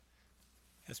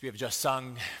As we have just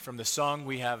sung from the song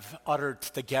we have uttered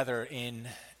together in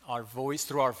our voice,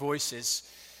 through our voices,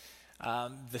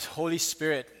 the Holy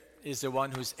Spirit is the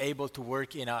one who's able to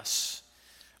work in us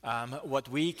what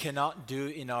we cannot do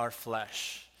in our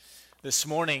flesh. This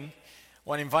morning, I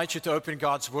want to invite you to open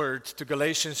God's Word to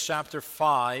Galatians chapter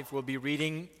 5. We'll be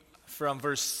reading from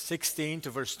verse 16 to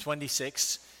verse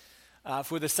 26.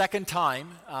 For the second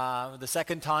time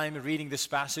reading this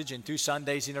passage in 2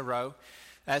 Sundays in a row,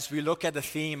 as we look at the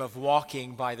theme of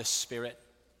walking by the Spirit.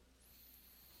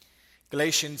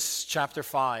 Galatians chapter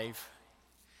 5.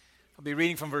 I'll be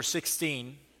reading from verse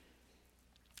 16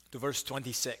 to verse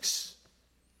 26.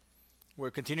 We're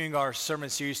continuing our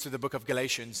sermon series through the book of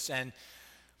Galatians, and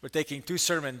we're taking two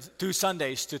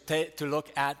Sundays to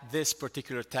look at this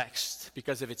particular text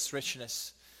because of its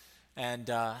richness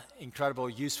and incredible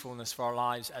usefulness for our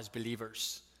lives as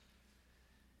believers.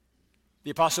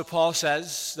 The Apostle Paul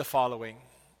says the following: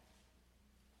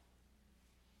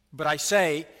 "But I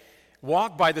say,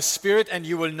 walk by the Spirit, and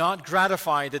you will not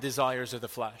gratify the desires of the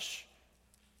flesh.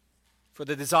 For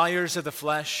the desires of the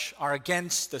flesh are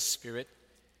against the Spirit,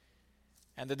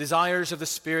 and the desires of the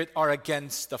Spirit are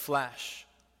against the flesh.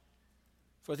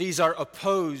 For these are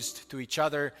opposed to each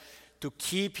other to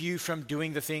keep you from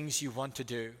doing the things you want to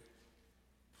do.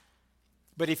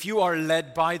 But if you are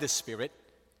led by the Spirit,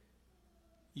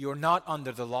 you are not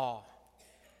under the law.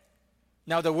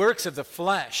 Now the works of the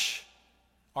flesh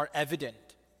are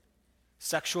evident: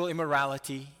 sexual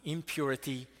immorality,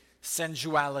 impurity,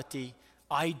 sensuality,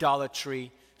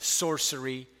 idolatry,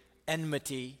 sorcery,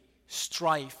 enmity,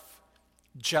 strife,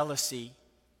 jealousy,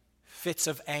 fits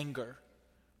of anger,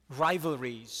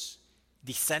 rivalries,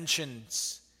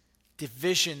 dissensions,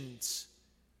 divisions,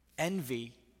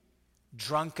 envy,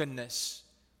 drunkenness,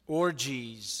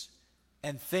 orgies,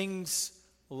 and things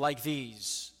like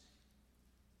these.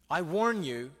 I warn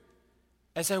you,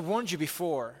 as I warned you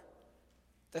before,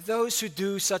 that those who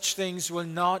do such things will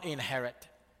not inherit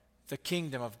the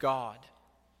kingdom of God.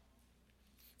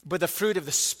 But the fruit of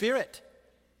the Spirit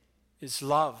is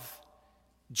love,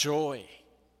 joy,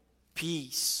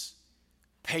 peace,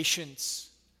 patience,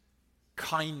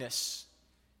 kindness,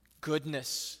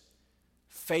 goodness,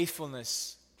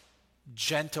 faithfulness,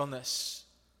 gentleness,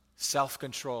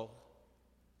 self-control.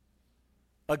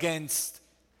 Against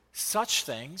such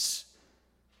things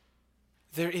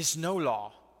there is no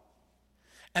law.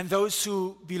 And those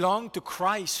who belong to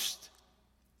Christ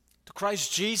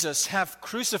Jesus, have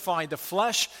crucified the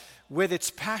flesh with its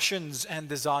passions and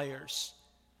desires.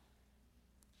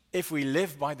 If we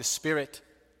live by the Spirit,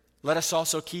 let us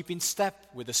also keep in step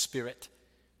with the Spirit.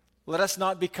 Let us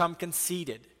not become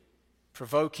conceited,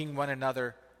 provoking one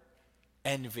another,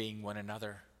 envying one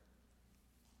another."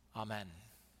 Amen.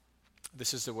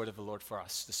 This is the word of the Lord for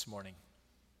us this morning.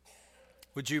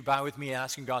 Would you bow with me,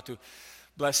 asking God to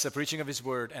bless the preaching of His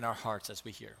word and our hearts as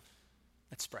we hear?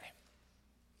 Let's pray.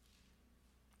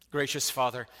 Gracious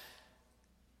Father,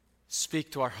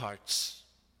 speak to our hearts.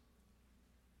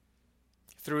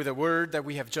 Through the word that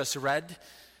we have just read,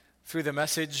 through the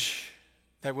message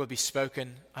that will be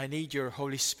spoken, I need your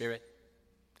Holy Spirit.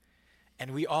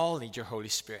 And we all need your Holy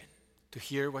Spirit to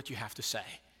hear what you have to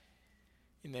say.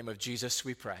 In the name of Jesus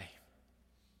we pray.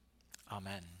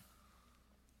 Amen.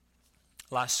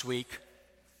 Last week,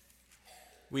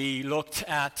 we looked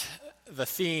at the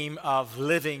theme of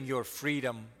living your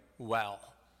freedom well.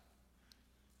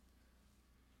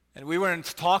 And we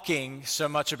weren't talking so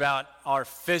much about our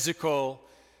physical,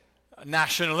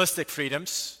 nationalistic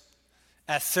freedoms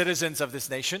as citizens of this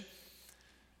nation.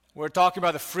 We're talking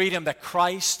about the freedom that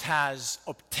Christ has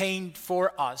obtained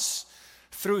for us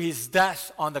through His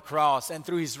death on the cross and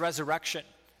through His resurrection.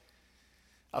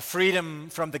 A freedom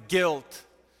from the guilt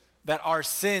that our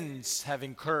sins have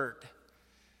incurred.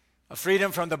 A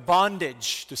freedom from the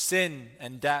bondage to sin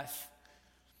and death.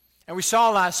 And we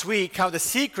saw last week how the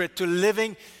secret to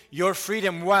living your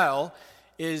freedom well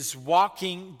is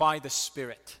walking by the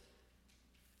Spirit.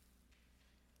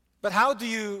 But how do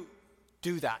you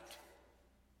do that?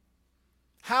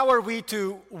 How are we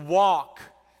to walk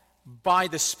by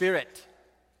the Spirit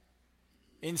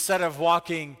instead of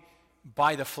walking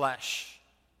by the flesh?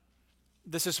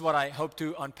 This is what I hope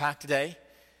to unpack today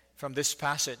from this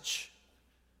passage.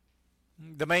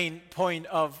 The main point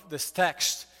of this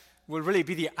text will really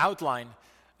be the outline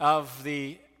of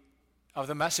the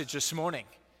message this morning.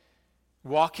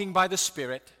 Walking by the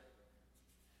Spirit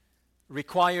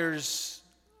requires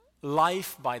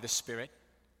life by the Spirit,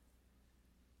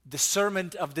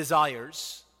 discernment of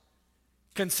desires,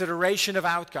 consideration of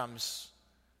outcomes,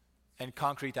 and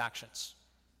concrete actions.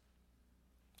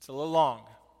 It's a little long,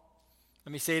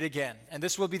 Let me say it again, and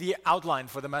this will be the outline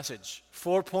for the message.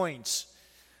 4 points.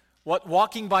 What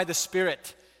walking by the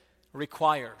Spirit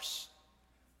requires.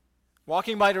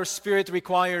 Walking by the Spirit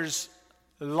requires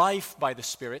life by the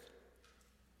Spirit,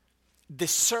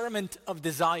 discernment of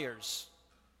desires,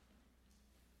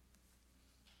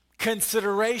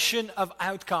 consideration of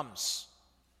outcomes,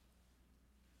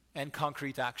 and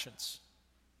concrete actions.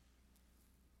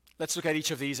 Let's look at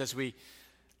each of these as we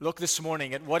look this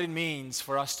morning at what it means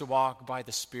for us to walk by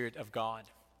the Spirit of God.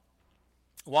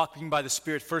 Walking by the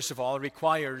Spirit, first of all,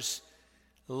 requires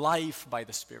life by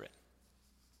the Spirit.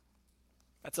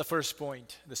 That's the first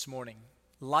point this morning.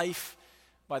 Life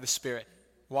by the Spirit.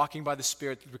 Walking by the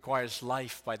Spirit requires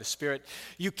life by the Spirit.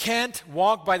 You can't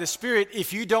walk by the Spirit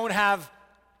if you don't have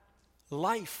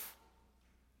life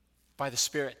by the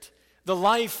Spirit. The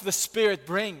life the Spirit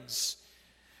brings.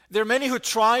 There are many who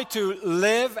try to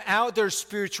live out their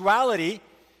spirituality,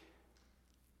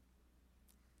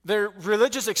 their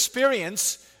religious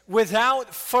experience,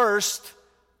 without first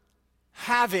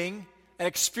having and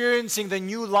experiencing the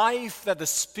new life that the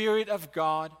Spirit of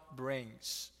God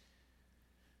brings.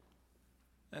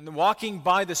 And walking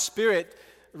by the Spirit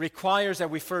requires that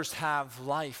we first have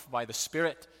life by the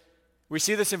Spirit. We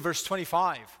see this in verse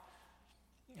 25.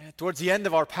 Towards the end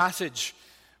of our passage,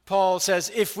 Paul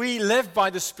says, if we live by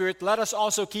the Spirit, let us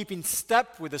also keep in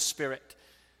step with the Spirit.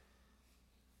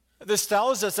 This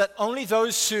tells us that only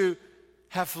those who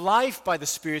have life by the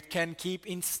Spirit can keep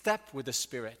in step with the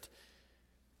Spirit.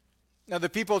 Now, the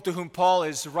people to whom Paul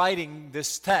is writing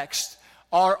this text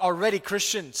are already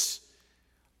Christians.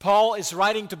 Paul is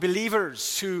writing to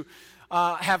believers who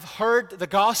have heard the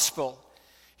gospel.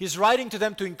 He's writing to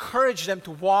them to encourage them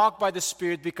to walk by the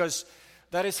Spirit, because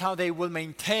that is how they will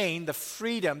maintain the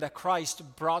freedom that Christ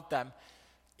brought them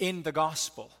in the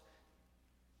gospel.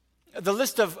 The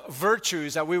list of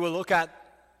virtues that we will look at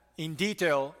in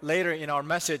detail later in our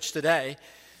message today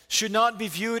should not be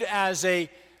viewed as a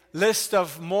list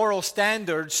of moral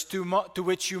standards to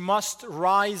which you must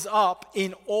rise up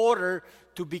in order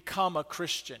to become a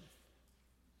Christian.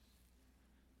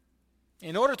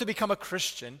 In order to become a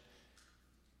Christian,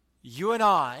 you and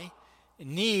I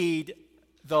need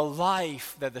the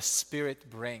life that the Spirit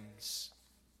brings.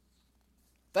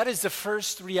 That is the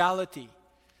first reality.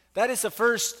 That is the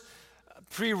first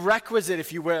prerequisite,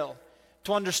 if you will,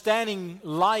 to understanding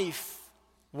life,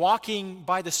 walking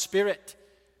by the Spirit.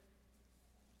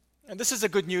 And this is the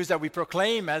good news that we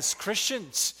proclaim as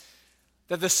Christians,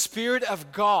 that the Spirit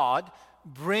of God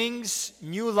brings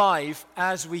new life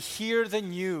as we hear the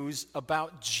news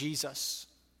about Jesus.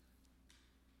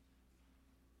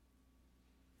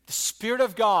 The Spirit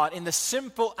of God, in the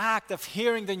simple act of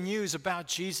hearing the news about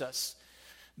Jesus,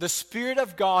 the Spirit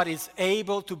of God is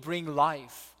able to bring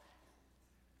life.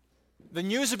 The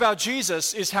news about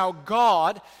Jesus is how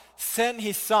God sent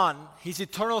His Son, His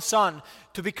eternal Son,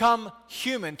 to become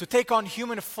human, to take on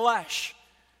human flesh,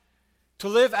 to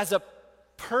live as a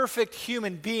perfect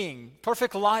human being,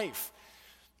 perfect life,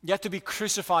 yet to be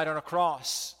crucified on a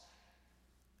cross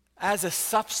as a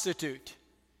substitute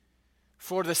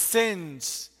for the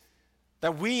sins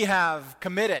that we have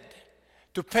committed,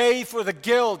 to pay for the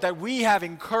guilt that we have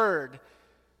incurred.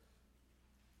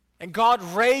 And God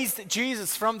raised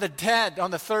Jesus from the dead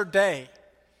on the third day,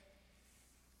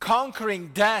 conquering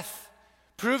death,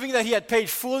 proving that He had paid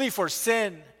fully for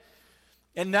sin.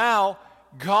 And now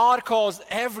God calls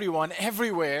everyone,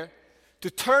 everywhere, to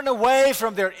turn away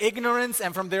from their ignorance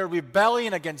and from their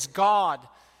rebellion against God,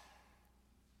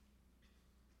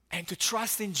 and to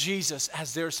trust in Jesus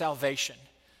as their salvation,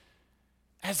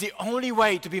 as the only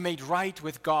way to be made right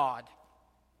with God.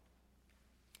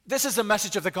 This is the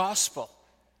message of the gospel.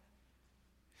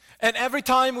 And every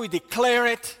time we declare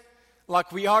it,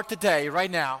 like we are today,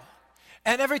 right now,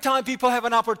 and every time people have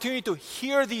an opportunity to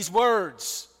hear these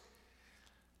words,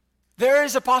 there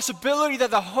is a possibility that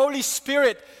the Holy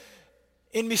Spirit,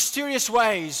 in mysterious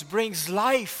ways, brings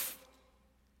life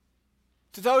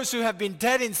to those who have been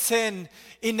dead in sin,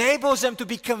 enables them to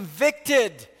be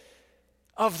convicted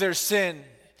of their sin,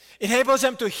 enables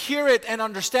them to hear it and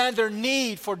understand their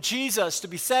need for Jesus to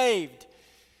be saved,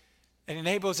 and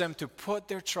enables them to put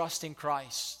their trust in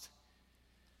Christ.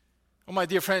 Oh, my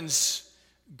dear friends,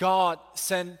 God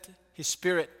sent His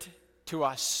Spirit to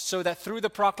us so that through the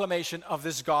proclamation of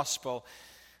this gospel,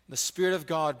 the Spirit of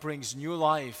God brings new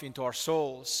life into our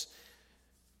souls.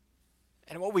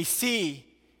 And what we see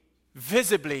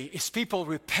visibly is people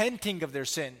repenting of their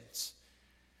sins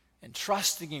and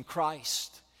trusting in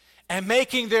Christ and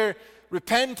making their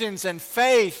repentance and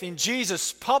faith in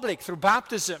Jesus public through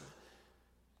baptism.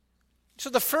 So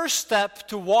the first step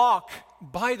to walk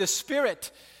by the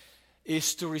Spirit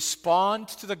is to respond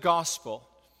to the gospel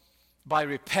by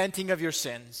repenting of your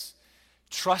sins,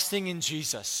 trusting in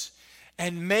Jesus,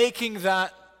 and making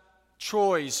that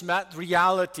choice, that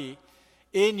reality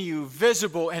in you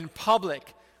visible and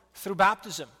public through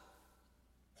baptism.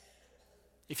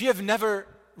 If you have never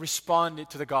responded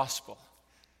to the gospel,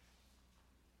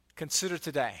 consider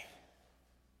today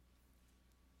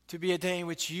to be a day in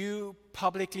which you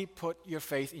publicly put your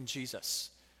faith in Jesus.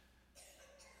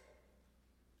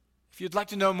 If you'd like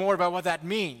to know more about what that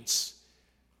means,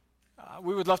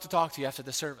 we would love to talk to you after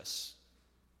the service.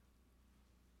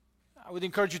 I would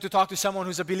encourage you to talk to someone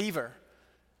who's a believer.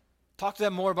 Talk to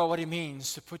them more about what it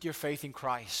means to put your faith in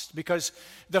Christ. Because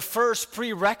the first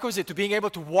prerequisite to being able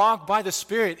to walk by the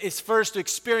Spirit is first to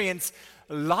experience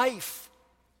life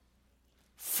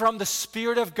from the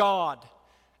Spirit of God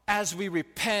as we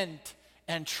repent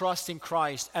and trust in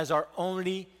Christ as our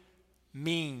only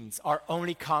means, our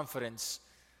only confidence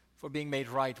for being made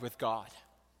right with God.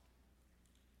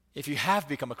 If you have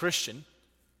become a Christian,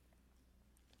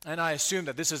 and I assume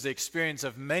that this is the experience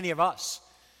of many of us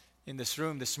in this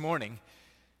room this morning,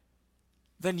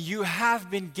 then you have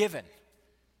been given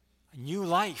a new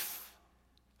life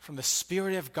from the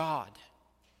Spirit of God.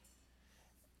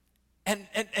 And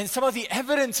some of the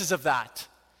evidences of that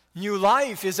new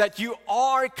life is that you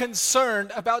are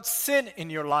concerned about sin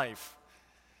in your life.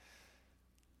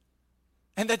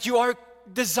 And that you are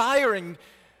desiring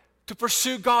to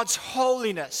pursue God's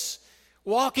holiness,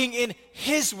 walking in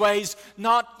His ways,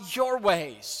 not your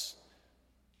ways.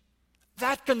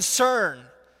 That concern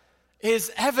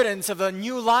is evidence of the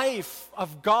new life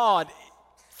of God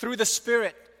through the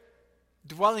Spirit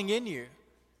dwelling in you.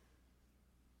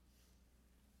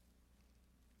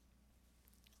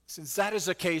 Since that is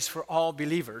the case for all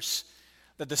believers,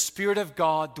 that the Spirit of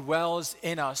God dwells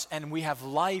in us and we have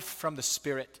life from the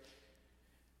Spirit,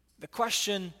 the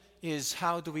question is,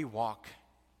 how do we walk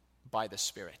by the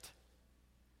Spirit?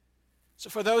 So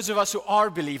for those of us who are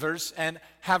believers and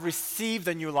have received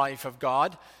the new life of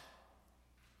God,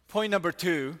 point number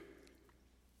 2,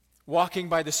 walking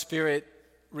by the Spirit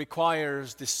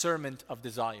requires discernment of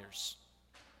desires.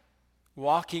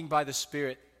 Walking by the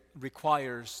Spirit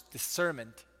requires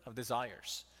discernment of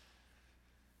desires.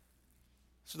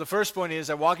 So the first point is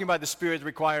that walking by the Spirit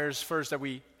requires first that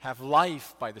we have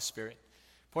life by the Spirit.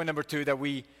 Point number 2, that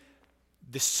we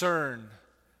discern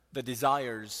the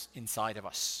desires inside of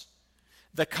us.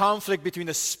 The conflict between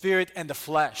the Spirit and the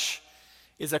flesh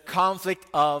is a conflict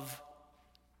of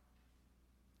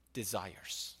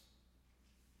desires.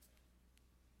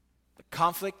 The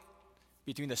conflict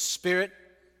between the Spirit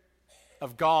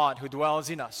of God who dwells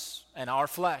in us and our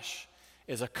flesh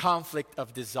is a conflict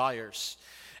of desires.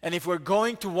 And if we're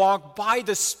going to walk by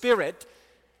the Spirit,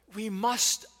 we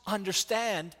must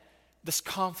understand this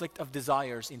conflict of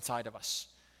desires inside of us.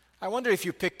 I wonder if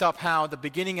you picked up how the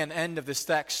beginning and end of this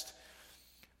text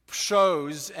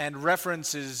shows and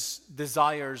references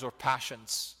desires or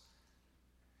passions.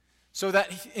 So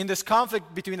that in this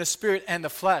conflict between the Spirit and the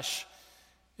flesh,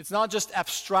 it's not just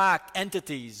abstract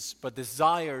entities, but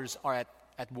desires are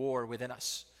at war within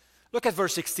us. Look at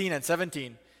verse 16 and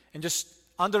 17 and just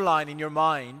underline in your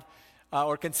mind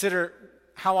or consider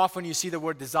how often you see the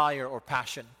word desire or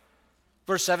passion.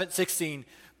 Verse 16,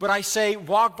 but I say,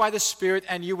 walk by the Spirit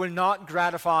and you will not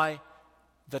gratify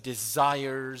the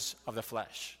desires of the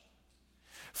flesh.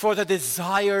 For the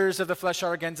desires of the flesh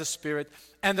are against the Spirit,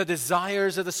 and the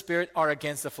desires of the Spirit are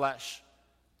against the flesh.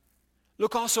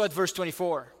 Look also at verse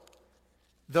 24.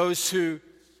 Those who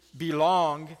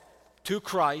belong to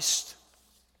Christ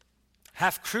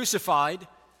have crucified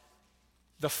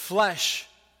the flesh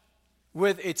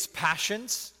with its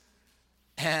passions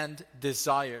and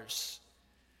desires.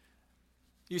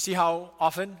 You see how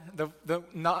often the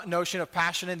notion of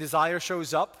passion and desire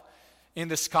shows up in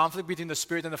this conflict between the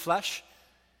Spirit and the flesh?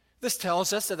 This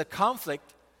tells us that the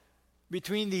conflict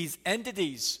between these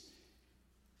entities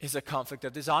is a conflict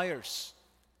of desires.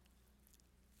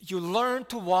 You learn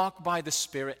to walk by the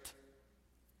Spirit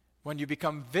when you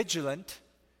become vigilant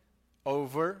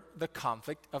over the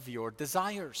conflict of your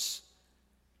desires.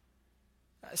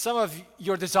 Some of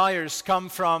your desires come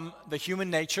from the human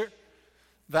nature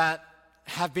that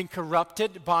have been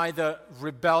corrupted by the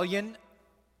rebellion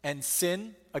and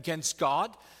sin against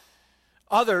God.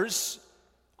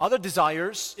 Other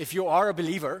desires, if you are a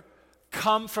believer,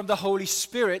 come from the Holy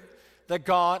Spirit that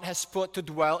God has put to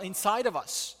dwell inside of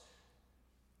us,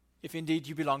 if indeed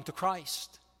you belong to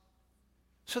Christ.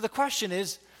 So the question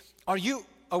is, are you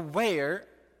aware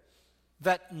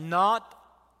that not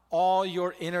all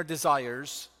your inner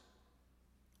desires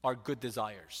are good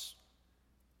desires?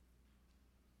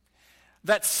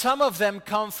 that some of them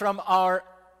come from our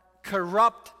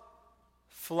corrupt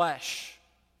flesh,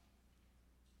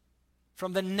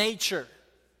 from the nature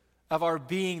of our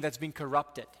being that's been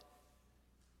corrupted.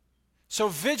 So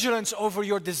vigilance over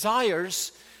your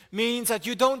desires means that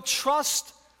you don't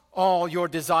trust all your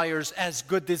desires as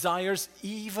good desires,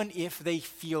 even if they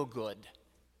feel good.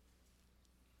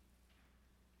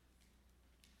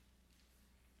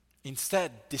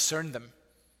 Instead, discern them.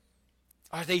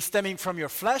 Are they stemming from your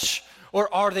flesh,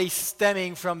 or are they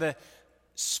stemming from the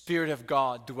Spirit of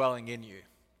God dwelling in you?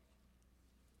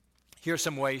 Here are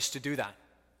some ways to do that.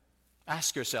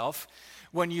 Ask yourself,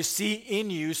 when you see in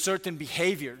you certain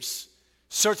behaviors,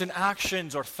 certain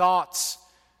actions or thoughts,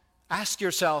 ask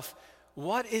yourself,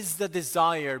 what is the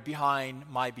desire behind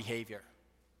my behavior?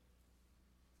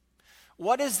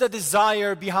 What is the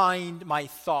desire behind my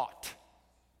thought?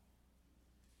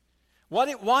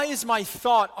 Why is my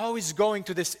thought always going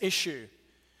to this issue?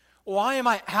 Why am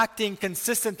I acting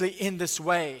consistently in this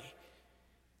way?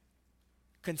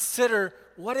 Consider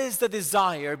what is the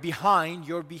desire behind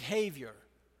your behavior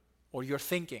or your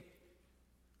thinking.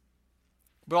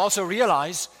 But also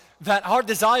realize that our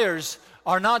desires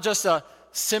are not just a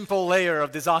simple layer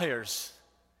of desires.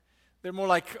 They're more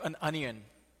like an onion,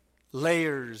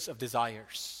 layers of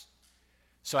desires.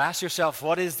 So ask yourself,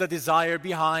 what is the desire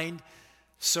behind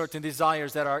certain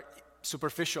desires that are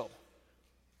superficial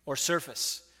or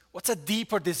surface? What's a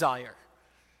deeper desire?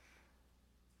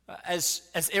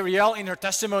 As Ariel in her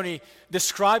testimony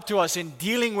described to us in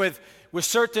dealing with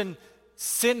certain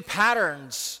sin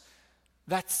patterns,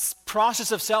 that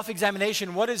process of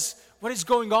self-examination, what is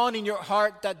going on in your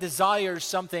heart that desires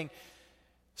something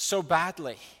so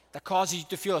badly, that causes you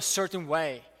to feel a certain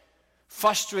way,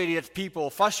 frustrated at people,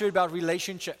 frustrated about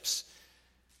relationships?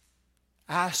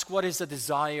 Ask, what is the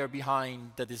desire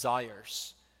behind the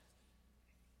desires?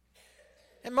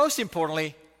 And most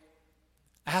importantly,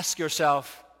 ask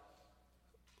yourself,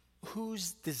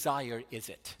 whose desire is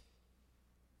it?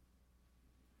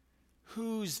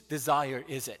 Whose desire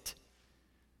is it?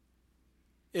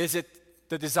 Is it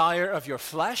the desire of your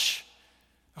flesh,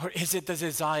 or is it the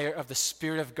desire of the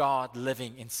Spirit of God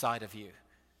living inside of you?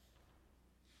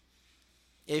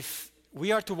 If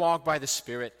we are to walk by the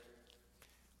Spirit,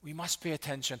 we must pay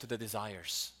attention to the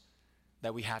desires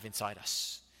that we have inside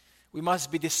us. We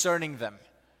must be discerning them,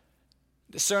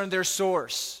 discern their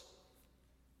source.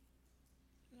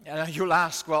 And you'll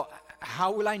ask, well,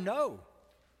 how will I know?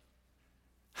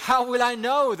 How will I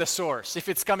know the source, if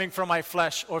it's coming from my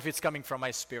flesh or if it's coming from my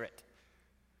spirit?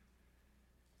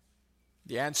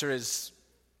 The answer is,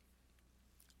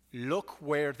 look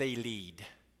where they lead.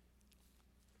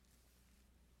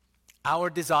 Our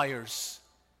desires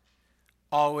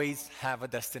always have a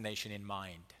destination in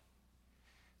mind.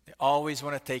 They always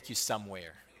want to take you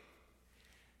somewhere.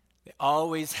 They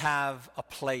always have a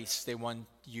place they want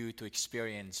you to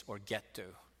experience or get to.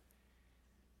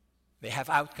 They have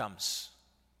outcomes.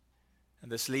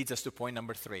 And this leads us to point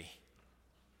number 3.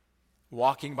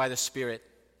 Walking by the Spirit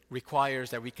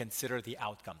requires that we consider the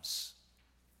outcomes.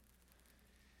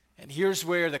 And here's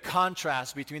where the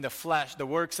contrast between the flesh, the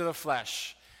works of the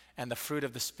flesh, and the fruit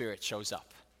of the Spirit shows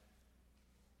up.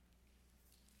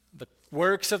 The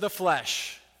works of the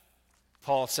flesh,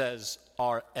 Paul says,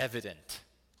 are evident.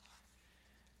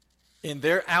 In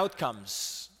their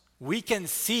outcomes, we can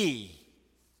see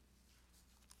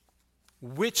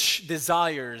which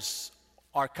desires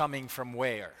are coming from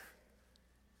where.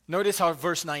 Notice how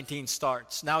verse 19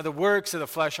 starts. Now the works of the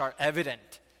flesh are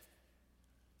evident.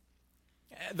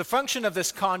 The function of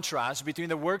this contrast between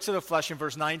the works of the flesh in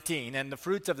verse 19 and the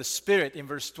fruits of the Spirit in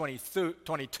verse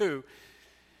 22,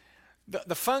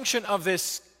 the function of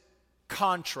this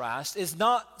contrast is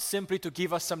not simply to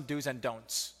give us some do's and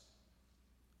don'ts.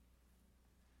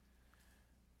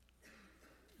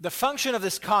 The function of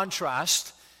this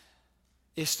contrast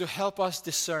is to help us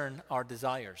discern our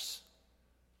desires.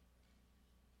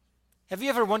 Have you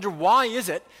ever wondered why is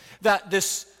it that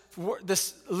this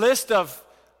list of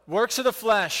works of the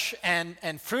flesh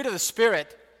and fruit of the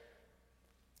Spirit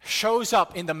shows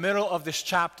up in the middle of this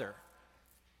chapter,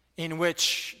 in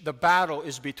which the battle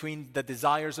is between the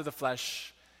desires of the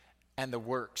flesh and the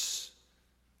works,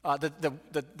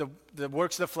 the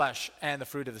works of the flesh and the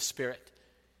fruit of the Spirit?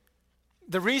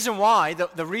 The reason why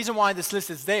this list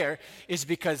is there is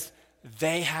because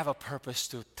they have a purpose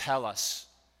to tell us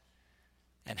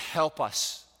and help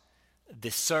us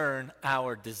discern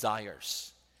our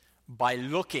desires by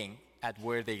looking at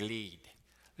where they lead,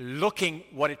 looking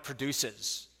what it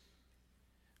produces.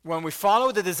 When we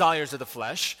follow the desires of the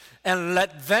flesh and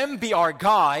let them be our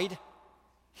guide,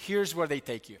 here's where they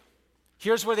take you.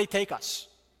 Here's where they take us.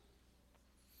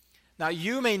 Now,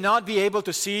 you may not be able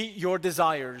to see your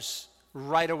desires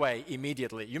right away,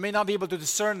 immediately. You may not be able to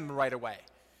discern them right away.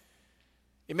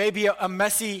 It may be a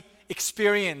messy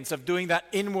experience of doing that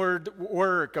inward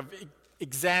work of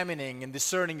examining and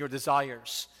discerning your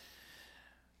desires.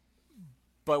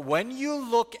 But when you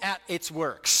look at its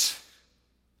works,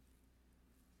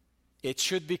 it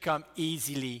should become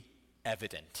easily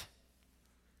evident.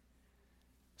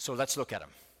 So let's look at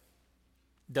them.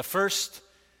 The first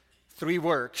three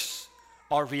works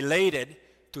are related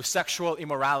to sexual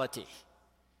immorality.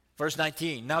 Verse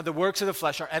 19, now the works of the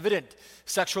flesh are evident: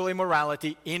 sexual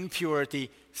immorality,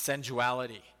 impurity,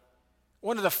 sensuality.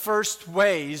 One of the first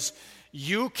ways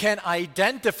you can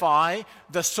identify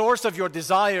the source of your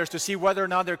desires to see whether or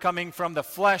not they're coming from the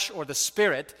flesh or the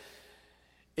spirit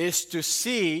is to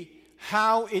see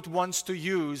how it wants to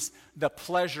use the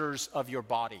pleasures of your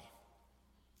body.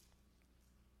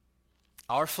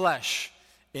 Our flesh,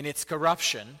 in its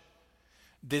corruption,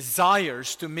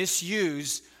 desires to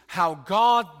misuse how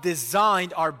God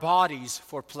designed our bodies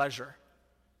for pleasure.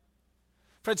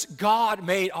 Friends, God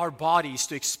made our bodies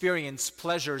to experience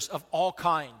pleasures of all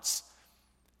kinds.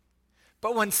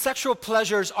 But when sexual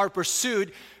pleasures are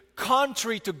pursued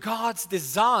contrary to God's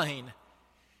design,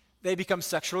 they become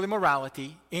sexual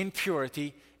immorality,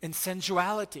 impurity, and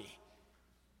sensuality.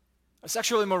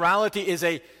 Sexual immorality is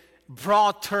a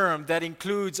broad term that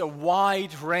includes a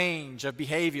wide range of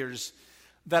behaviors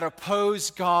that oppose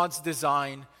God's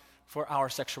design for our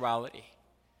sexuality.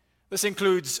 This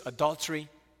includes adultery,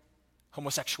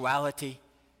 homosexuality,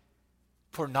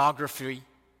 pornography,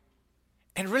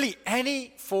 and really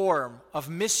any form of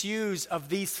misuse of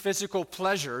these physical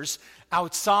pleasures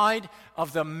outside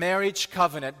of the marriage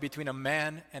covenant between a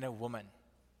man and a woman.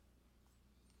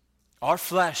 Our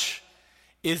flesh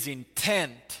is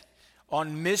intent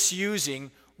on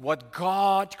misusing what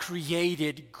God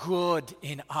created good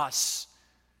in us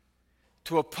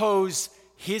to oppose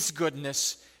His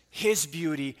goodness, His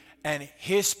beauty, and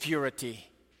His purity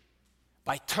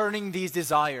by turning these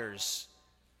desires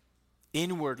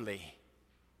inwardly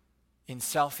in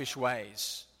selfish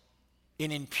ways,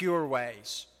 in impure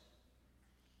ways.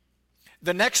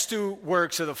 The next two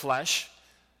works of the flesh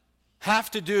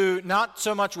have to do not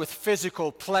so much with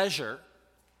physical pleasure,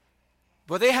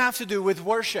 but they have to do with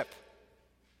worship.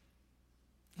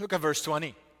 Look at verse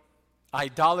 20.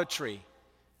 Idolatry,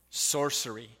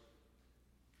 sorcery.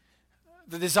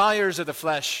 The desires of the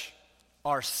flesh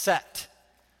are set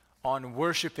on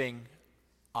worshiping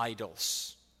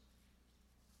idols.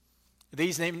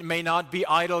 These may not be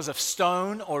idols of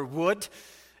stone or wood,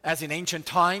 as in ancient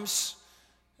times.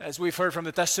 As we've heard from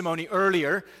the testimony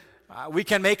earlier, we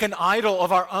can make an idol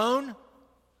of our own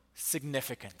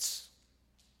significance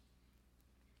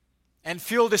and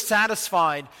feel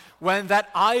dissatisfied when that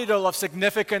idol of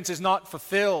significance is not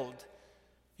fulfilled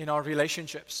in our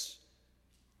relationships.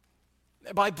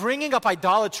 By bringing up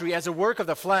idolatry as a work of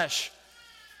the flesh,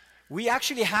 we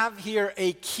actually have here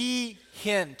a key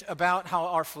hint about how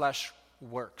our flesh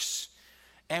works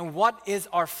and what is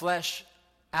our flesh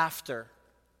after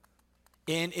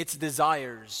in its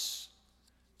desires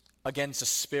against the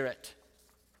Spirit.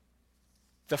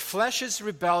 The flesh's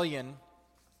rebellion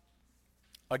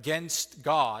against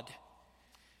God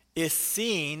is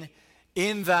seen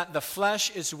in that the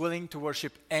flesh is willing to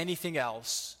worship anything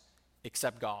else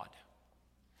except God.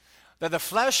 That the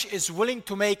flesh is willing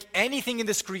to make anything in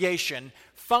this creation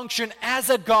function as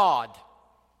a god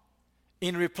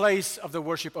in replace of the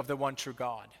worship of the one true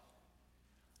God.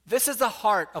 This is the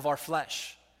heart of our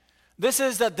flesh. This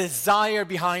is the desire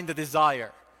behind the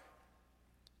desire.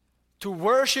 To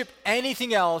worship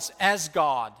anything else as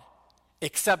God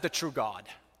except the true God.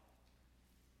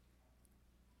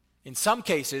 In some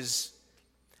cases,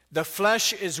 the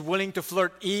flesh is willing to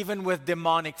flirt even with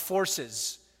demonic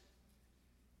forces.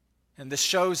 And this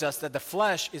shows us that the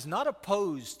flesh is not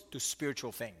opposed to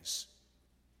spiritual things.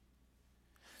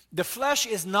 The flesh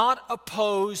is not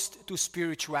opposed to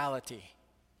spirituality.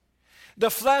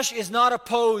 The flesh is not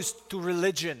opposed to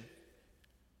religion.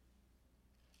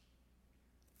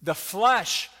 The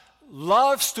flesh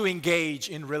loves to engage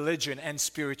in religion and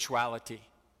spirituality.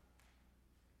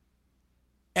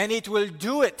 And it will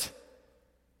do it.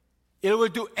 It will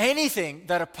do anything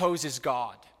that opposes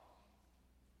God,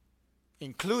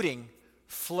 including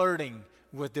flirting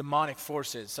with demonic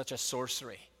forces such as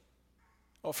sorcery.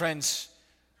 Oh, friends,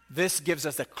 this gives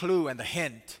us the clue and the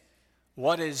hint.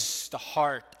 What is the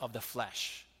heart of the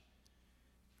flesh?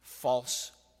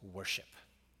 False worship.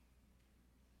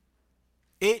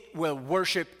 It will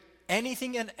worship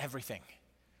anything and everything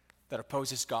that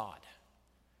opposes God.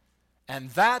 And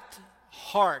that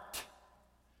heart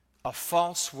of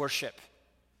false worship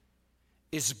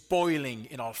is boiling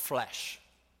in our flesh.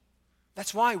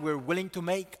 That's why we're willing to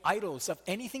make idols of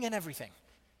anything and everything.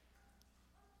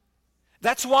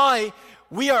 That's why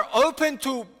we are open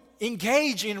to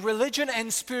engage in religion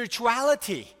and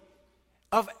spirituality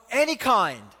of any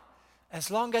kind,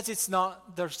 as long as it's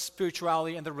not the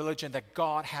spirituality and the religion that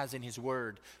God has in His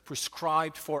Word,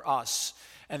 prescribed for us,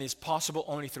 and is possible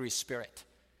only through His Spirit.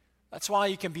 That's why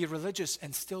you can be religious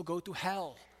and still go to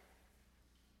hell.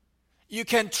 You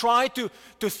can try to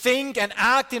think and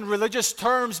act in religious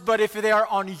terms, but if they are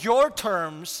on your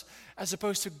terms, as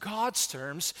opposed to God's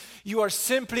terms, you are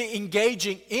simply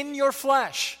engaging in your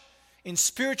flesh in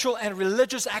spiritual and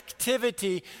religious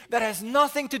activity that has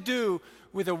nothing to do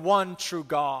with the one true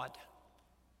God.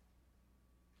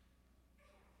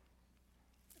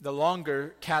 The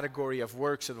longer category of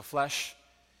works of the flesh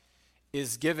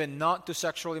is given not to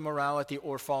sexual immorality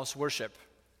or false worship,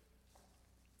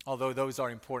 although those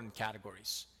are important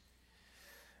categories.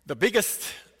 The biggest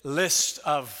list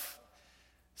of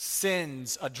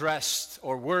sins addressed,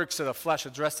 or works of the flesh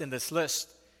addressed in this list,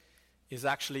 is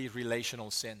actually relational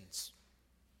sins.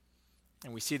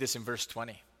 And we see this in verse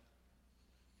 20.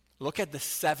 Look at the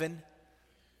 7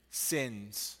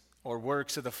 sins or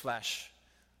works of the flesh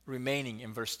remaining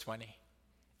in verse 20.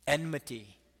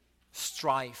 Enmity,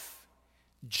 strife,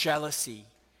 jealousy,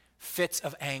 fits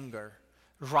of anger,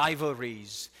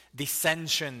 rivalries,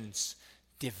 dissensions,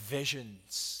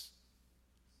 divisions.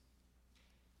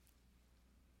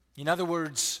 In other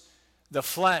words, the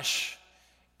flesh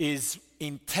is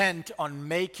intent on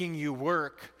making you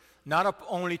work not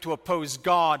only to oppose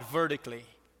God vertically,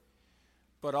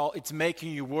 but it's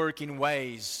making you work in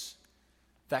ways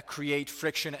that create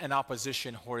friction and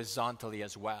opposition horizontally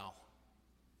as well.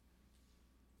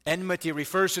 Enmity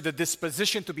refers to the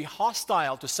disposition to be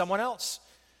hostile to someone else,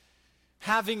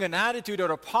 having an attitude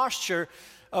or a posture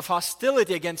of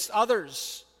hostility against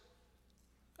others.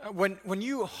 When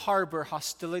you harbor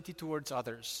hostility towards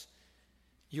others,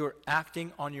 you're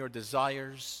acting on your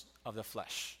desires of the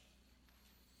flesh.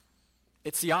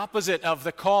 It's the opposite of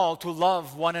the call to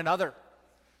love one another.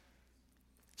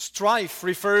 Strife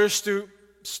refers to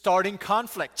starting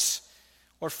conflicts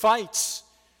or fights.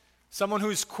 Someone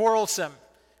who's quarrelsome,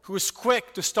 who's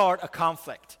quick to start a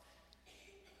conflict.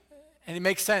 And it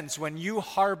makes sense. When you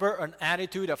harbor an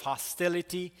attitude of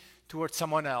hostility towards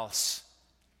someone else,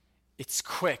 it's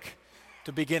quick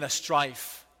to begin a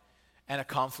strife and a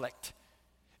conflict.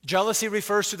 Jealousy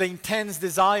refers to the intense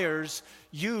desires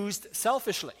used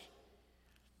selfishly.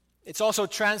 It's also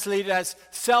translated as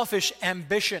selfish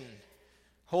ambition,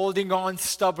 holding on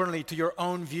stubbornly to your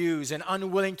own views and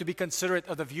unwilling to be considerate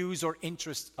of the views or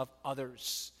interests of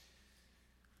others.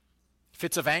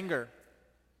 Fits of anger.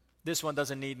 This one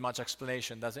doesn't need much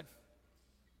explanation, does it?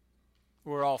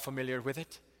 We're all familiar with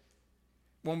it.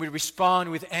 When we respond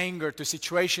with anger to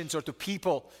situations or to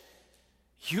people,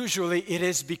 usually it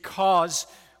is because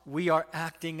we are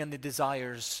acting on the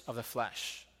desires of the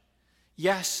flesh.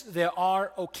 Yes, there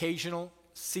are occasional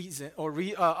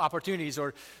opportunities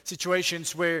or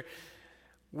situations where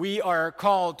we are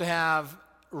called to have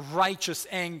righteous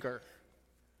anger.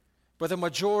 But the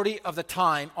majority of the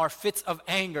time, our fits of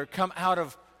anger come out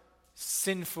of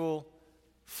sinful,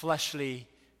 fleshly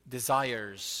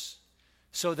desires.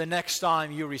 So the next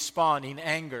time you respond in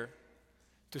anger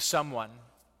to someone,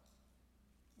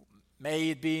 may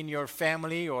it be in your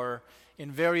family or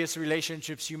in various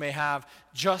relationships you may have,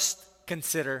 just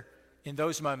consider in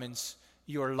those moments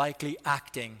you are likely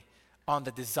acting on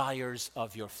the desires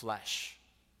of your flesh.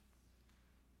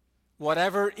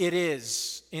 Whatever it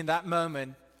is in that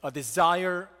moment, a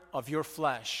desire of your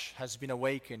flesh has been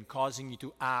awakened, causing you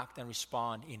to act and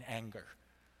respond in anger.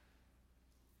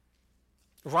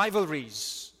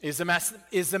 Rivalries is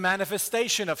the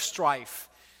manifestation of strife.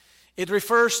 It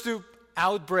refers to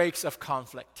outbreaks of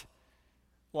conflict.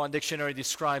 One dictionary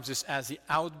describes this as the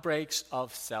outbreaks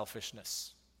of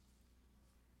selfishness.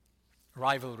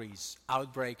 Rivalries,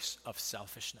 outbreaks of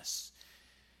selfishness.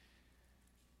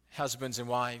 Husbands and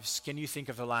wives, can you think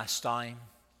of the last time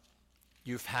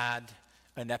you've had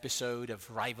an episode of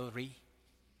rivalry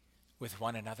with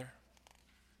one another?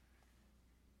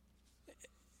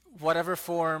 Whatever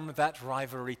form that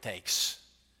rivalry takes,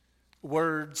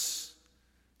 words,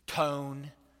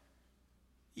 tone,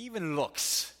 even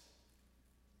looks.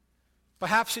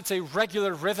 Perhaps it's a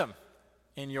regular rhythm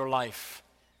in your life,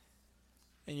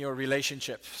 in your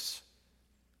relationships,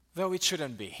 though it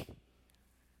shouldn't be.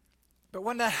 But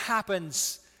when that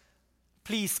happens,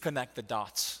 please connect the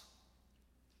dots.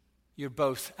 You're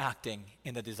both acting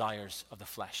in the desires of the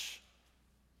flesh.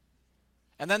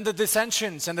 And then the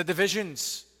dissensions and the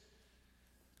divisions.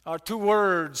 are two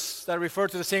words that refer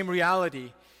to the same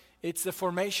reality. It's the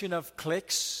formation of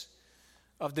cliques,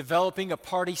 of developing a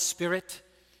party spirit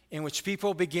in which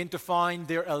people begin to find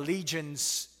their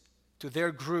allegiance to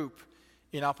their group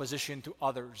in opposition to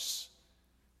others.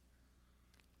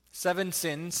 7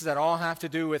 sins that all have to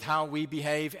do with how we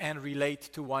behave and relate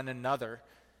to one another.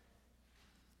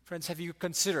 Friends, have you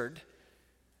considered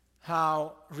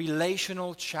how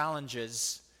relational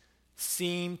challenges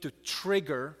seem to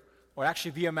trigger or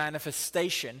actually be a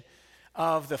manifestation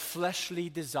of the fleshly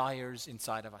desires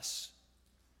inside of us?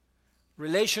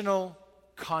 Relational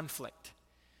conflict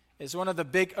is one of the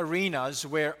big arenas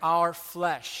where our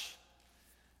flesh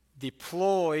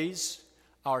deploys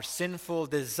our sinful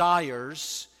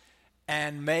desires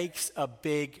and makes a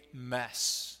big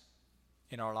mess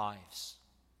in our lives.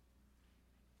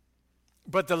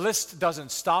 But the list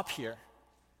doesn't stop here.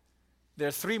 There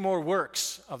are 3 more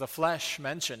works of the flesh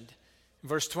mentioned.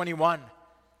 Verse 21,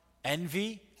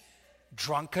 envy,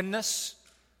 drunkenness,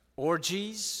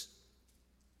 orgies,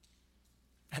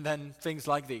 and then things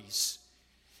like these.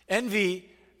 Envy,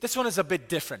 this one is a bit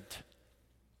different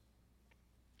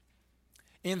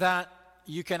in that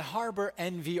you can harbor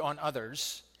envy on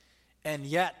others and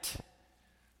yet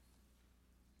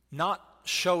not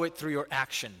show it through your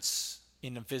actions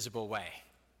in a visible way,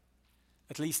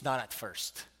 at least not at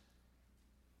first.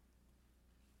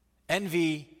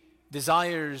 Envy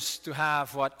desires to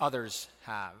have what others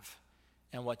have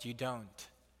and what you don't.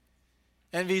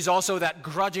 Envy is also that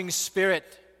grudging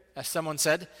spirit, as someone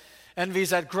said. Envy is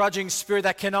that grudging spirit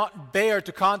that cannot bear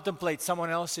to contemplate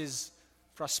someone else's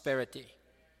prosperity.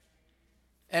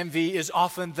 Envy is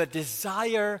often the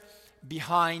desire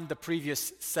behind the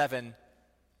previous 7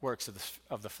 works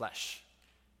of the flesh.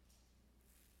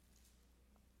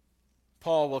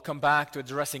 Paul will come back to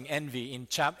addressing envy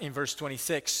in verse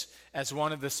 26 as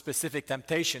one of the specific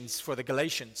temptations for the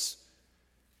Galatians.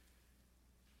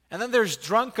 And then there's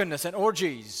drunkenness and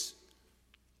orgies,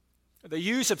 the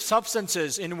use of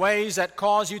substances in ways that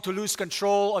cause you to lose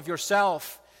control of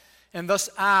yourself and thus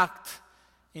act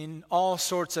in all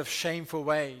sorts of shameful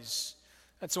ways.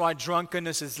 That's why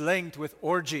drunkenness is linked with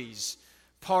orgies,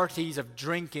 parties of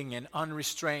drinking and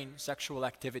unrestrained sexual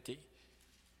activity.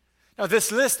 Now,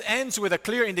 this list ends with a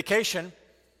clear indication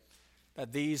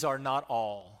that these are not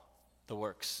all the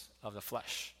works of the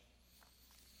flesh.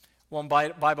 One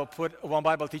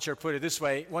Bible teacher put it this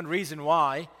way: one reason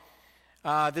why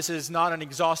this is not an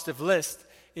exhaustive list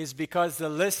is because the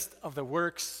list of the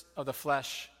works of the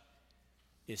flesh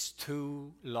is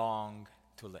too long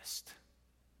to list.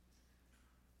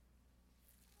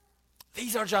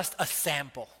 These are just a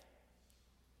sample.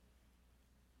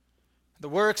 The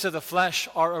works of the flesh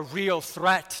are a real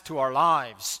threat to our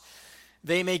lives.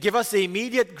 They may give us the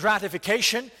immediate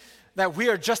gratification that we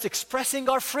are just expressing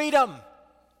our freedom,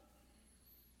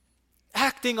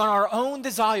 acting on our own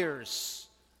desires,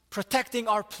 protecting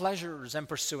our pleasures and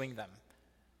pursuing them.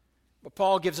 But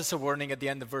Paul gives us a warning at the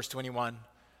end of verse 21.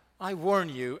 I warn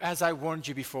you, as I warned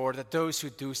you before, that those who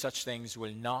do such things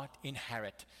will not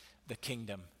inherit the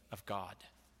kingdom of God.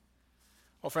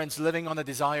 Oh, friends, living on the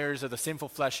desires of the sinful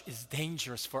flesh is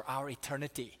dangerous for our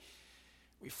eternity.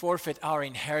 We forfeit our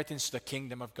inheritance to the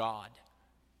kingdom of God.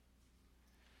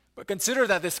 But consider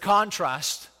that this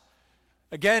contrast,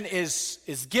 again, is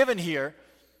given here,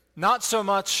 not so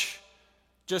much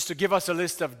just to give us a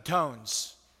list of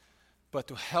don'ts, but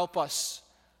to help us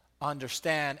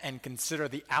understand and consider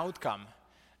the outcome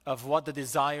of what the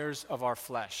desires of our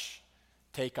flesh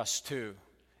take us to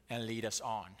and lead us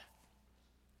on.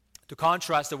 To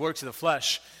contrast the works of the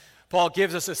flesh, Paul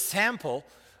gives us a sample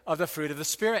of the fruit of the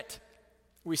Spirit.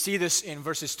 We see this in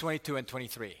verses 22 and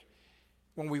 23.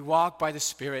 When we walk by the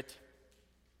Spirit,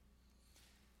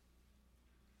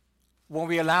 when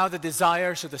we allow the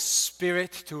desires of the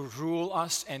Spirit to rule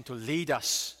us and to lead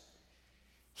us,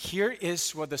 here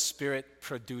is what the Spirit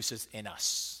produces in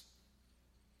us.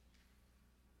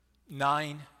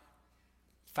 9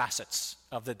 facets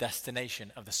of the destination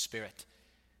of the Spirit.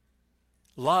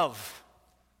 Love,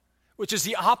 which is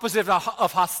the opposite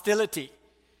of hostility.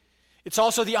 It's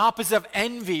also the opposite of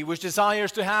envy, which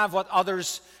desires to have what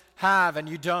others have and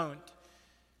you don't.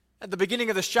 At the beginning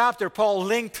of this chapter, Paul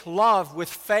linked love with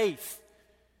faith.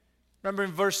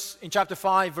 Remember in chapter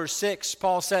 5, verse 6,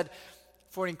 Paul said,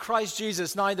 "For in Christ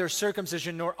Jesus neither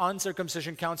circumcision nor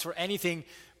uncircumcision counts for anything,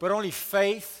 but only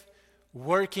faith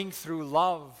working through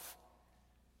love."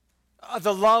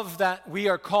 The love that we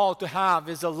are called to have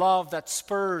is a love that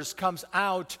comes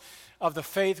out of the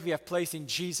faith we have placed in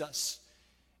Jesus.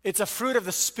 It's a fruit of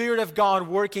the Spirit of God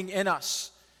working in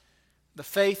us. The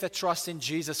faith that trusts in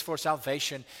Jesus for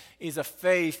salvation is a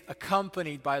faith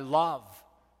accompanied by love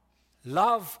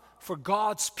love for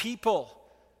God's people,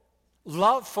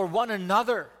 love for one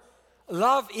another,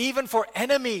 love even for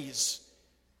enemies.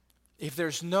 If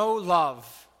there's no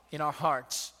love in our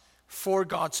hearts for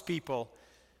God's people,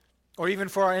 or even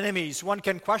for our enemies, one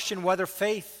can question whether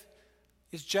faith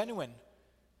is genuine.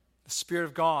 The Spirit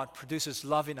of God produces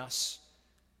love in us.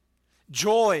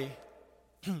 Joy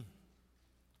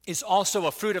is also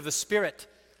a fruit of the Spirit.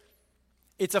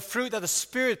 It's a fruit that the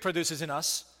Spirit produces in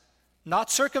us, not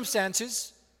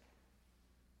circumstances.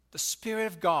 The Spirit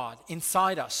of God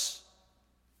inside us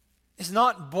is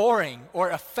not boring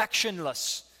or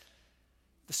affectionless.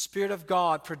 The Spirit of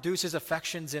God produces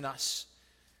affections in us,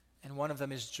 and one of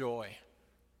them is joy.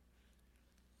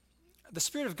 The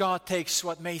Spirit of God takes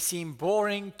what may seem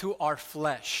boring to our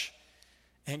flesh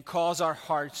and cause our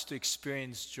hearts to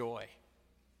experience joy.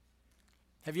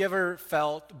 Have you ever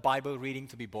felt Bible reading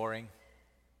to be boring?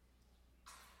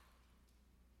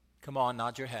 Come on,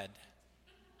 nod your head.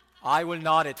 I will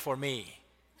nod it for me.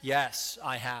 Yes,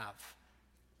 I have.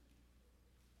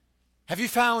 Have you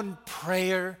found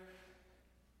prayer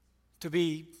to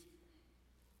be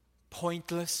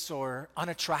pointless or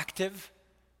unattractive?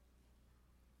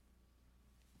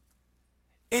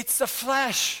 It's the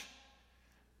flesh,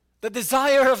 the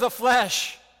desire of the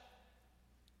flesh.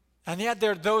 And yet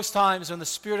there are those times when the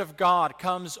Spirit of God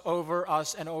comes over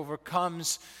us and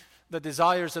overcomes the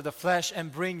desires of the flesh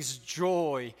and brings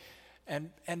joy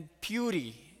and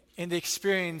beauty in the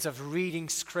experience of reading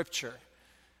Scripture,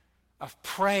 of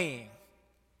praying.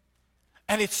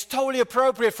 And it's totally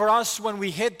appropriate for us when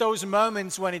we hit those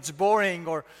moments when it's boring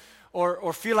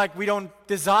or feel like we don't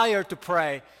desire to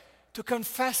pray, to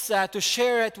confess that, to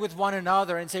share it with one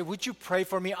another and say, would you pray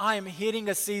for me? I am hitting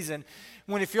a season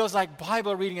when it feels like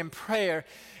Bible reading and prayer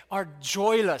are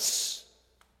joyless.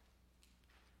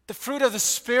 The fruit of the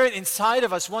Spirit inside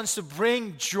of us wants to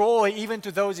bring joy even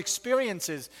to those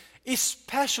experiences,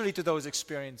 especially to those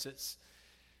experiences.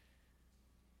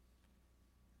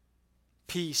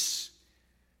 Peace.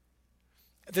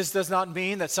 This does not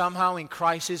mean that somehow in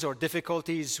crisis or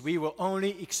difficulties we will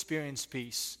only experience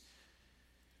peace.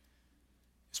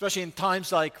 Especially in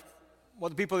times like what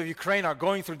the people of Ukraine are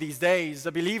going through these days,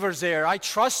 the believers there, I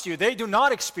trust you, they do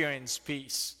not experience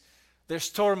peace. There's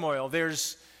turmoil,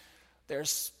 there's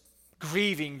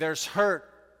grieving, there's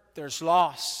hurt, there's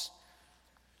loss.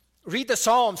 Read the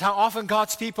Psalms, how often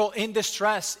God's people in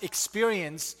distress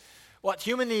experience what,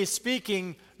 humanly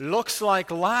speaking, looks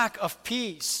like lack of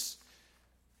peace.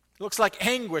 Looks like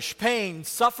anguish, pain,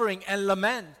 suffering, and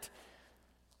lament.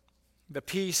 The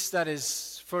peace that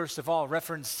is, first of all,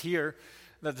 referenced here,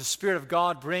 that the Spirit of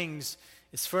God brings,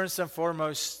 is first and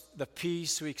foremost the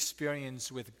peace we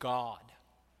experience with God.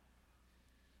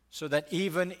 So that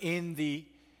even in the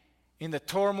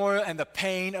turmoil and the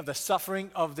pain of the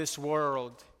suffering of this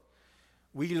world,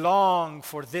 we long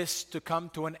for this to come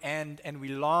to an end, and we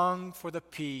long for the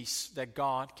peace that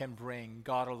God can bring,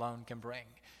 God alone can bring.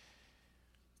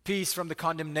 Peace from the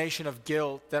condemnation of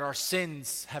guilt, that our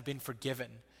sins have been forgiven.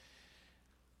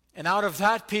 And out of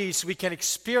that peace, we can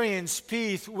experience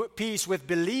peace with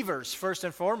believers, first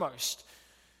and foremost.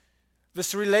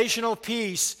 This relational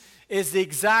peace is the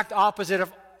exact opposite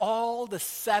of all the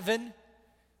 7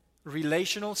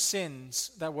 relational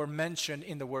sins that were mentioned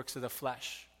in the works of the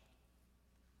flesh.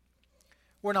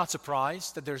 We're not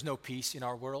surprised that there's no peace in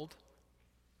our world.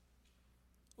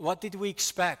 What did we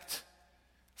expect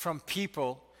from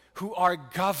people who are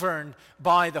governed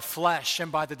by the flesh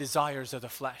and by the desires of the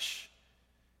flesh?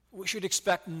 We should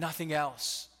expect nothing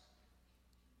else.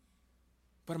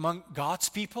 But among God's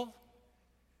people,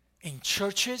 in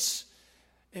churches,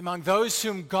 among those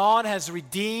whom God has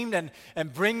redeemed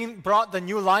and brought the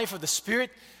new life of the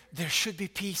Spirit, there should be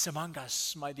peace among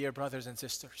us, my dear brothers and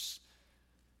sisters.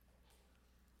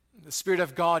 The Spirit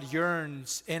of God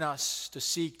yearns in us to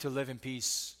seek to live in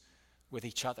peace with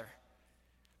each other.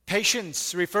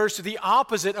 Patience refers to the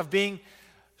opposite of being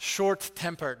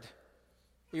short-tempered.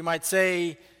 We might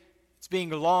say it's being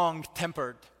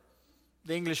long-tempered.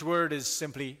 The English word is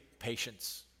simply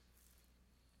patience.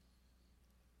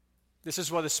 This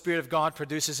is what the Spirit of God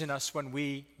produces in us when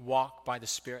we walk by the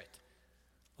Spirit.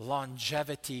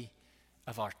 Longevity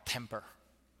of our temper.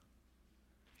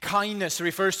 Kindness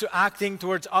refers to acting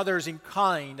towards others in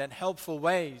kind and helpful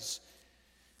ways.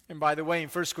 And by the way, in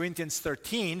 1 Corinthians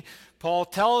 13, Paul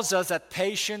tells us that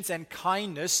patience and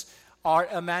kindness are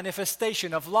a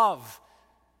manifestation of love.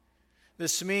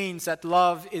 This means that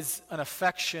love is an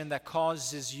affection that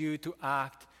causes you to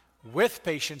act with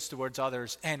patience towards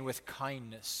others and with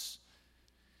kindness.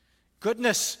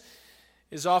 Goodness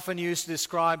is often used to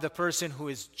describe the person who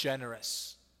is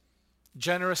generous.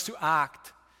 Generous to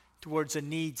act, towards the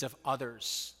needs of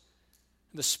others.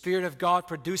 The Spirit of God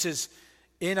produces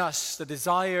in us the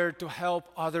desire to help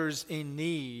others in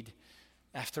need.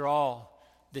 After all,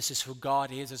 this is who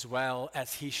God is as well,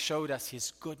 as He showed us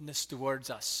His goodness towards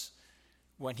us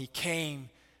when He came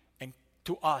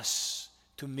to us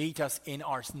to meet us in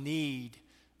our need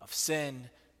of sin,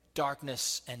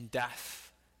 darkness, and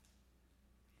death.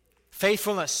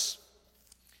 Faithfulness.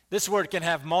 This word can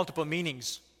have multiple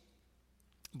meanings,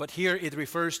 but here it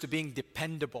refers to being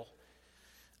dependable,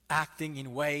 acting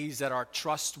in ways that are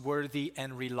trustworthy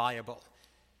and reliable.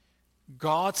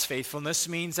 God's faithfulness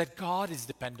means that God is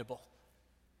dependable.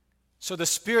 So the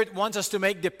Spirit wants us to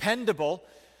make dependable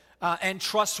and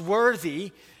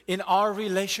trustworthy in our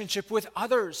relationship with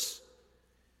others.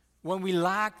 When we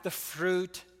lack the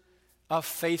fruit of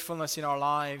faithfulness in our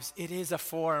lives, it is a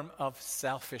form of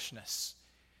selfishness.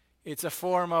 It's a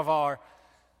form of our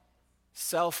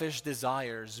selfish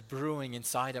desires brewing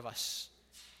inside of us.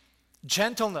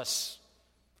 Gentleness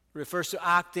refers to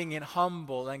acting in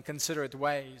humble and considerate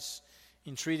ways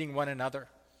in treating one another.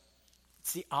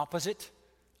 It's the opposite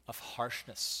of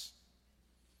harshness.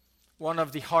 One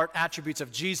of the heart attributes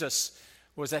of Jesus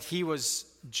was that He was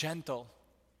gentle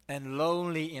and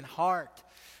lowly in heart.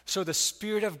 So the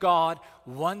Spirit of God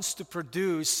wants to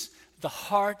produce the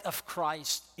heart of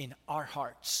Christ in our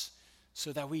hearts,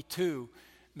 so that we too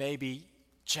may be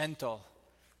gentle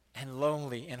and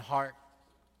lowly in heart.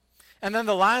 And then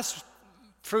the last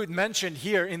fruit mentioned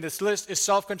here in this list is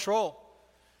self-control.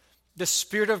 The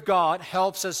Spirit of God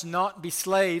helps us not be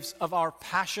slaves of our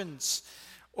passions,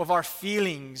 of our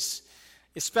feelings,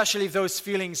 especially if those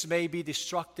feelings may be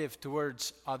destructive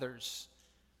towards others.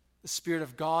 The Spirit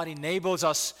of God enables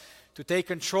us to take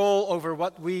control over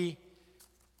what we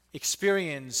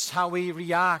experience, how we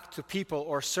react to people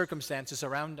or circumstances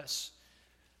around us.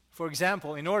 For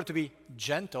example, in order to be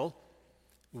gentle,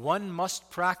 one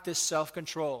must practice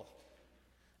self-control,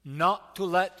 not to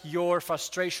let your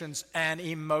frustrations and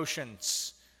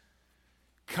emotions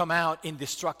come out in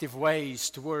destructive ways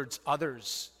towards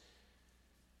others.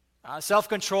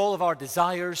 Self-control of our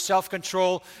desires,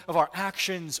 self-control of our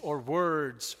actions or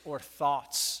words or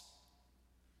thoughts.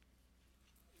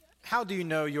 How do you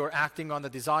know you're acting on the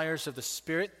desires of the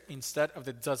Spirit instead of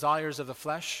the desires of the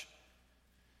flesh?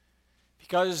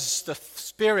 Because the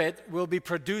Spirit will be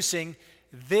producing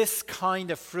this kind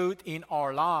of fruit in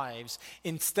our lives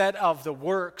instead of the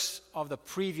works of the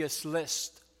previous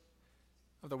list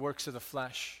of the works of the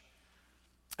flesh.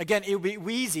 Again, it would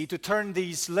be easy to turn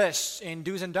these lists in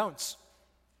do's and don'ts,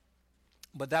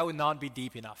 but that would not be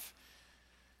deep enough.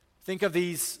 Think of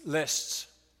these lists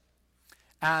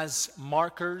as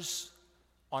markers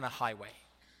on a highway.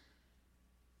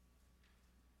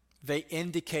 They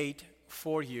indicate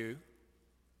for you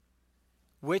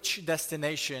which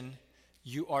destination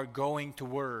you are going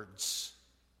towards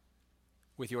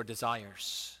with your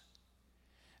desires.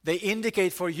 They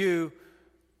indicate for you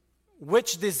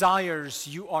which desires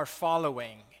you are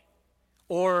following,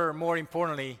 or more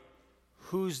importantly,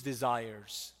 whose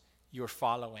desires you're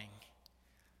following.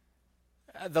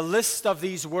 The list of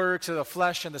these works of the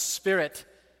flesh and the Spirit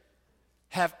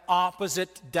have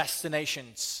opposite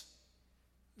destinations.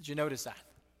 Did you notice that?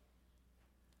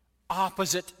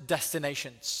 Opposite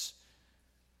destinations.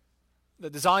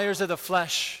 The desires of the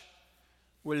flesh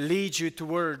will lead you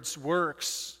towards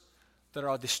works that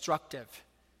are destructive.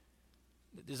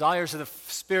 The desires of the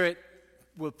Spirit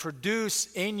will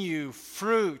produce in you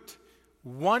fruit,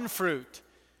 one fruit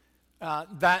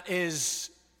that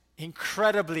is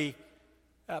incredibly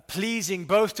pleasing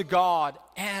both to God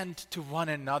and to one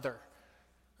another.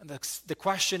 And the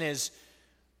question is,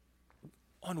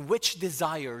 on which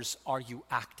desires are you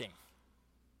acting?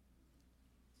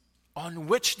 On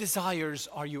which desires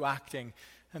are you acting?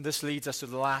 And this leads us to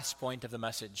the last point of the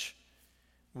message.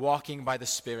 Walking by the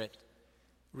Spirit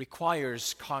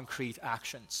requires concrete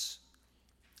actions.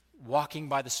 Walking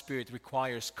by the Spirit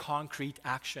requires concrete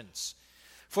actions.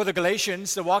 For the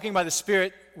Galatians, the walking by the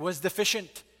Spirit was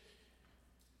deficient.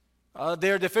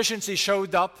 Their deficiency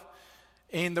showed up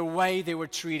in the way they were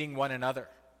treating one another.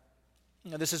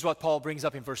 And this is what Paul brings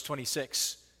up in verse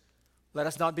 26. Let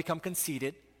us not become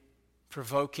conceited,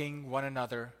 provoking one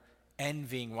another,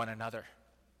 envying one another.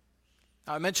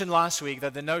 Now, I mentioned last week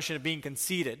that the notion of being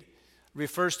conceited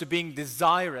refers to being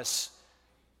desirous,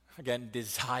 again,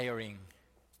 desiring,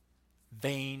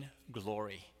 vain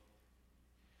glory.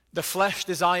 The flesh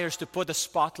desires to put a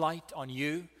spotlight on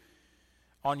you,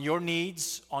 on your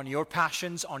needs, on your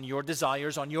passions, on your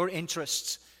desires, on your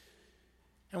interests.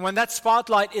 And when that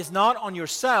spotlight is not on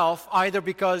yourself, either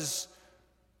because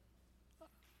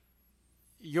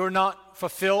you're not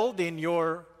fulfilled in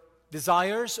your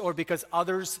desires or because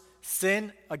others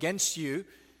sin against you,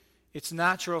 it's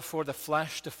natural for the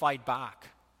flesh to fight back,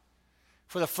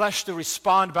 for the flesh to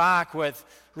respond back with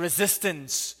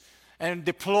resistance and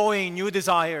deploying new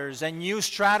desires and new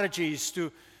strategies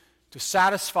to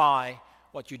satisfy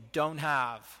what you don't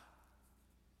have.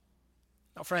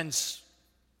 Now, friends,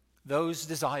 those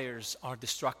desires are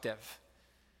destructive.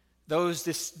 Those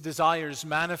desires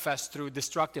manifest through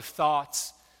destructive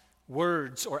thoughts,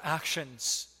 words, or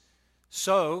actions.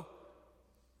 So,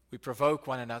 we provoke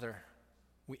one another.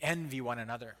 We envy one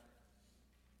another.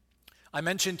 I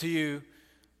mentioned to you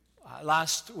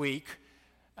last week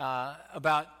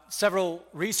about several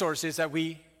resources that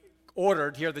we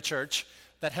ordered here at the church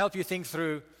that help you think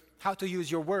through how to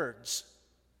use your words.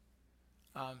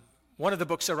 One of the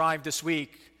books arrived this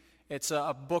week. It's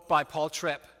a book by Paul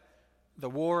Tripp, The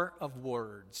War of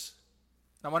Words.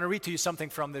 I want to read to you something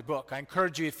from the book. I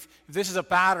encourage you, if this is a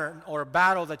pattern or a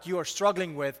battle that you are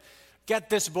struggling with, get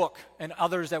this book and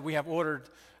others that we have ordered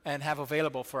and have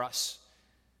available for us.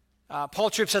 Paul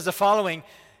Tripp says the following: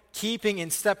 keeping in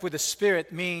step with the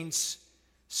Spirit means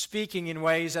speaking in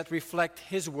ways that reflect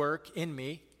His work in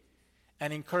me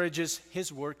and encourages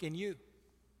His work in you.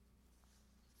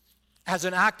 As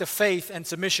an act of faith and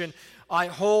submission, I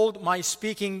hold my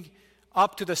speaking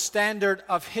up to the standard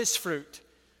of His fruit.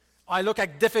 I look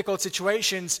at difficult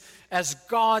situations as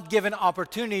God-given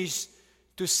opportunities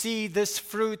to see this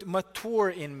fruit mature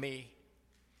in me.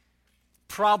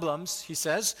 Problems, he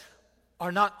says,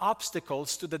 are not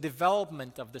obstacles to the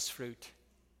development of this fruit,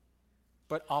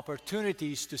 but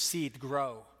opportunities to see it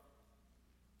grow.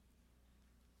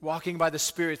 Walking by the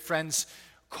Spirit, friends,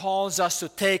 calls us to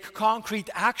take concrete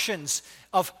actions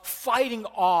of fighting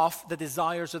off the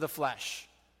desires of the flesh,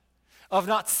 of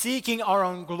not seeking our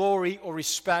own glory or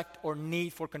respect or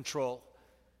need for control.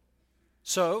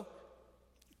 So,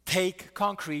 take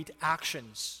concrete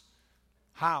actions.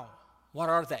 How? What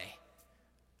are they?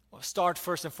 Well, start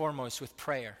first and foremost with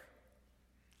prayer.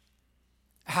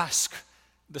 Ask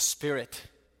the Spirit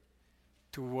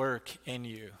to work in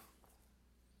you.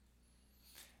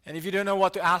 And if you don't know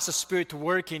what to ask the Spirit to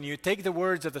work in you, take the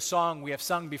words of the song we have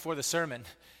sung before the sermon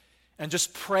and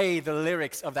just pray the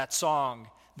lyrics of that song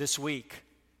this week.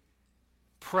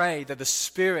 Pray that the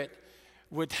Spirit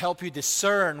would help you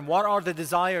discern what are the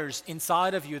desires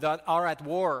inside of you that are at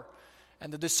war,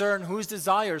 and to discern whose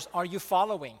desires are you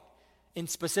following in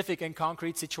specific and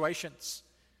concrete situations.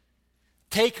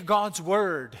 Take God's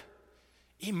Word.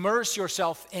 Immerse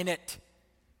yourself in it.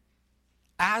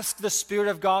 Ask the Spirit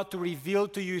of God to reveal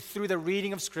to you through the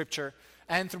reading of Scripture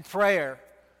and through prayer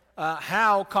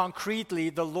how concretely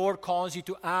the Lord calls you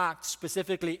to act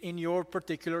specifically in your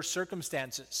particular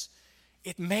circumstances.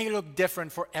 It may look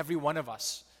different for every one of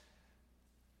us,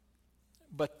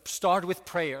 but start with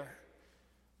prayer.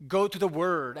 Go to the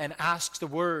Word and ask the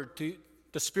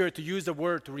Spirit to use the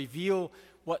Word to reveal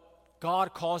what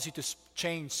God calls you to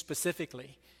change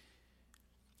specifically.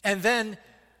 And then,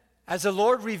 as the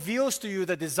Lord reveals to you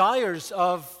the desires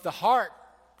of the heart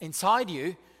inside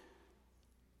you,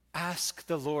 ask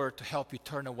the Lord to help you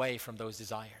turn away from those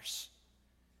desires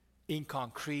in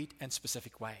concrete and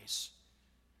specific ways.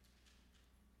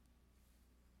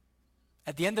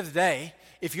 At the end of the day,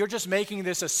 if you're just making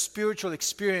this a spiritual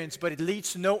experience, but it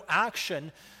leads to no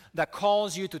action that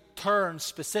calls you to turn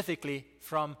specifically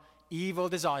from evil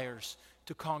desires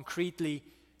to concretely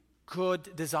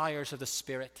good desires of the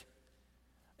Spirit,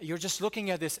 you're just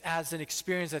looking at this as an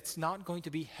experience that's not going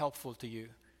to be helpful to you.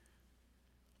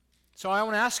 So I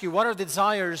want to ask you, what are the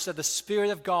desires that the Spirit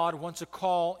of God wants to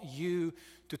call you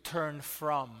to turn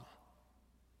from?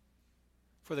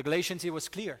 For the Galatians, it was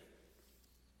clear.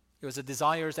 It was the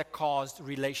desires that caused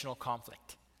relational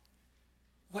conflict.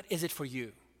 What is it for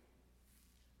you?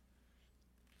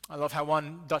 I love how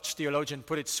one Dutch theologian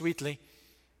put it sweetly.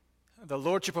 The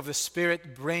lordship of the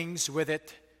Spirit brings with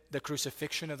it the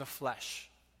crucifixion of the flesh.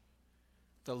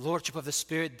 The lordship of the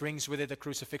Spirit brings with it the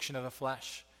crucifixion of the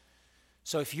flesh.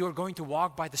 So if you're going to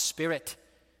walk by the Spirit,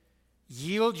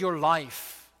 yield your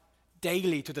life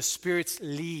daily to the Spirit's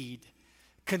lead.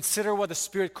 Consider what the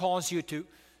Spirit calls you to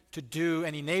do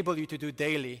and enable you to do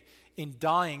daily in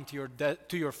dying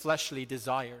to your fleshly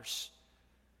desires.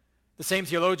 The same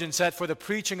theologian said, for the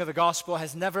preaching of the gospel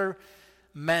has never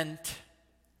meant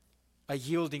a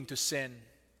yielding to sin.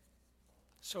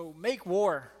 So make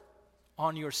war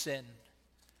on your sin,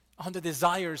 on the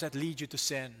desires that lead you to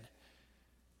sin.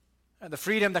 And the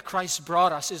freedom that Christ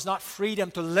brought us is not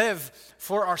freedom to live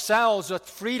for ourselves, but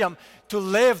freedom to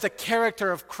live the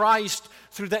character of Christ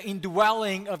through the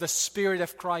indwelling of the Spirit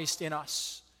of Christ in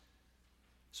us.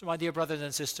 So, my dear brothers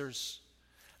and sisters,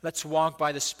 let's walk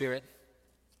by the Spirit.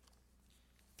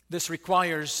 This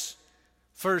requires,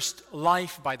 first,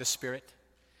 life by the Spirit,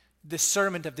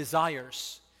 discernment of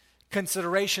desires,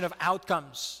 consideration of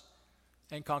outcomes,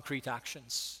 and concrete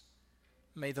actions.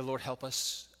 May the Lord help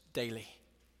us daily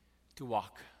to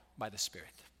walk by the Spirit.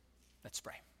 Let's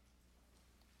pray.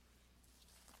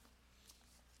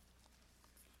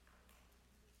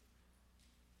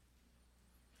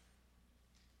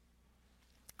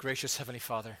 Gracious Heavenly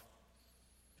Father,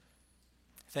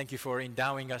 thank you for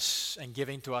endowing us and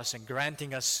giving to us and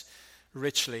granting us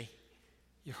richly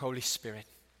your Holy Spirit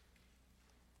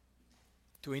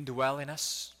to indwell in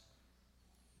us,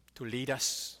 to lead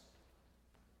us,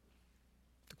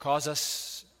 to cause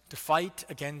us to fight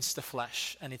against the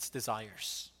flesh and its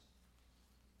desires.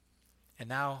 And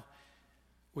now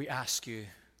we ask you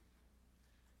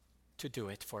to do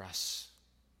it for us.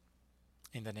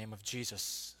 In the name of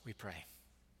Jesus, we pray.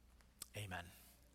 Amen.